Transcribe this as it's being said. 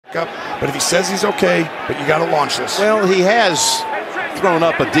up. But if he says he's okay, but you got to launch this. Well, he has thrown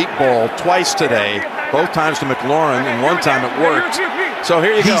up a deep ball twice today, both times to McLaurin, and one time it worked. So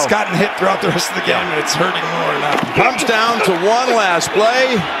here you go. He's gotten hit throughout the rest of the game, and it's hurting more now. Comes down to one last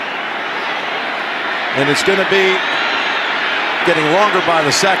play, and it's going to be getting longer by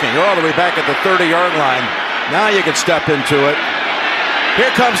the second. You're all the way back at the 30-yard line. Now you can step into it.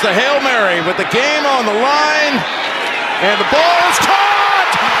 Here comes the Hail Mary with the game on the line, and the ball is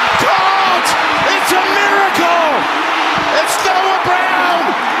caught! Caught! It's a miracle! It's Noah Brown!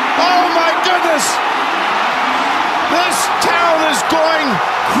 Oh my goodness! This town is going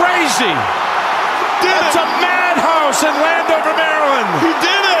crazy! It's a madhouse in Landover, Maryland! He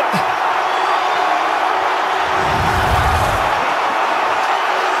did it!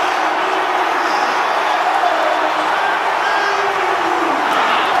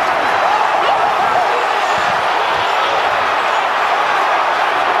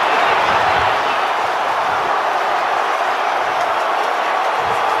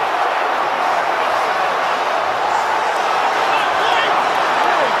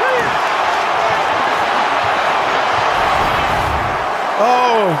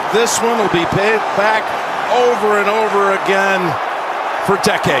 This one will be paid back over and over again for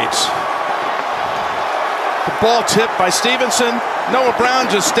decades. The ball tipped by Stevenson. Noah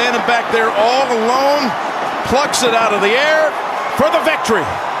Brown just standing back there all alone. Plucks it out of the air for the victory.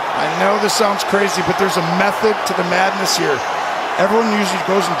 I know this sounds crazy, but there's a method to the madness here. Everyone usually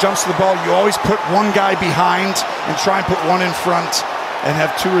goes and jumps to the ball. You always put one guy behind and try and put one in front and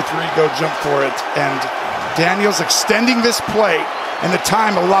have two or three go jump for it. And Daniels extending this play, and the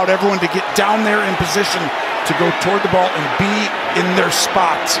time allowed everyone to get down there in position to go toward the ball and be in their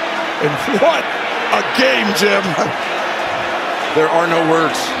spot. And what a game, Jim. There are no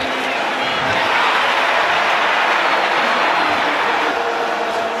words.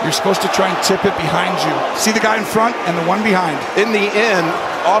 You're supposed to try and tip it behind you. See the guy in front and the one behind. In the end,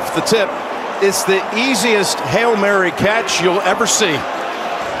 off the tip, it's the easiest Hail Mary catch you'll ever see.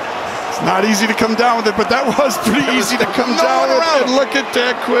 Not easy to come down with it, but that was pretty easy to come down with. And look at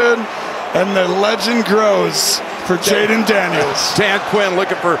Dan Quinn, and the legend grows for Jayden Daniels. Dan Quinn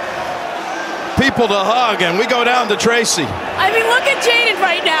looking for people to hug, and we go down to Tracy. I mean, look at Jayden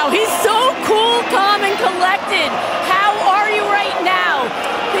right now. He's so cool, calm, and collected. How are you right now?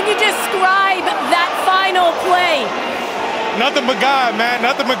 Can you describe that final play? Nothing but God, man.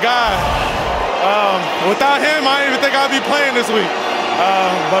 Nothing but God. Without him, I didn't even think I'd be playing this week.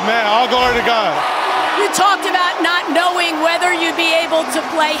 But man, all glory to God. You talked about not knowing whether you'd be able to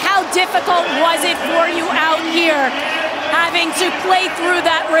play. How difficult was it for you out here, having to play through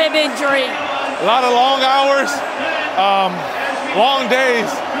that rib injury? A lot of long hours, long days.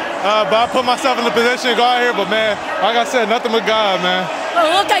 But I put myself in the position to go out here. But man, like I said, nothing but God, man. Well,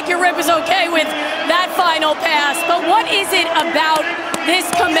 it looked like your rib was okay with that final pass. But what is it about this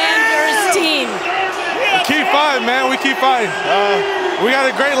Commanders team? We keep fighting, man. We keep fighting. We got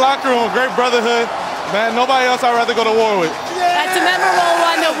a great locker room, great brotherhood. Man, nobody else I'd rather go to war with. That's a memorable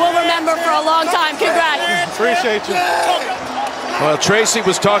one that we'll remember for a long time. Congrats. Appreciate you. Well, Tracy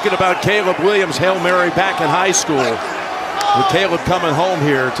was talking about Caleb Williams' Hail Mary back in high school. With Caleb coming home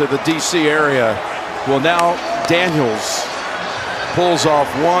here to the D.C. area. Well, now Daniels pulls off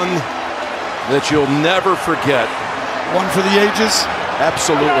one that you'll never forget. One for the ages?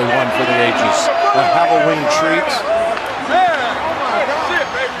 Absolutely one for the ages. A Halloween treat.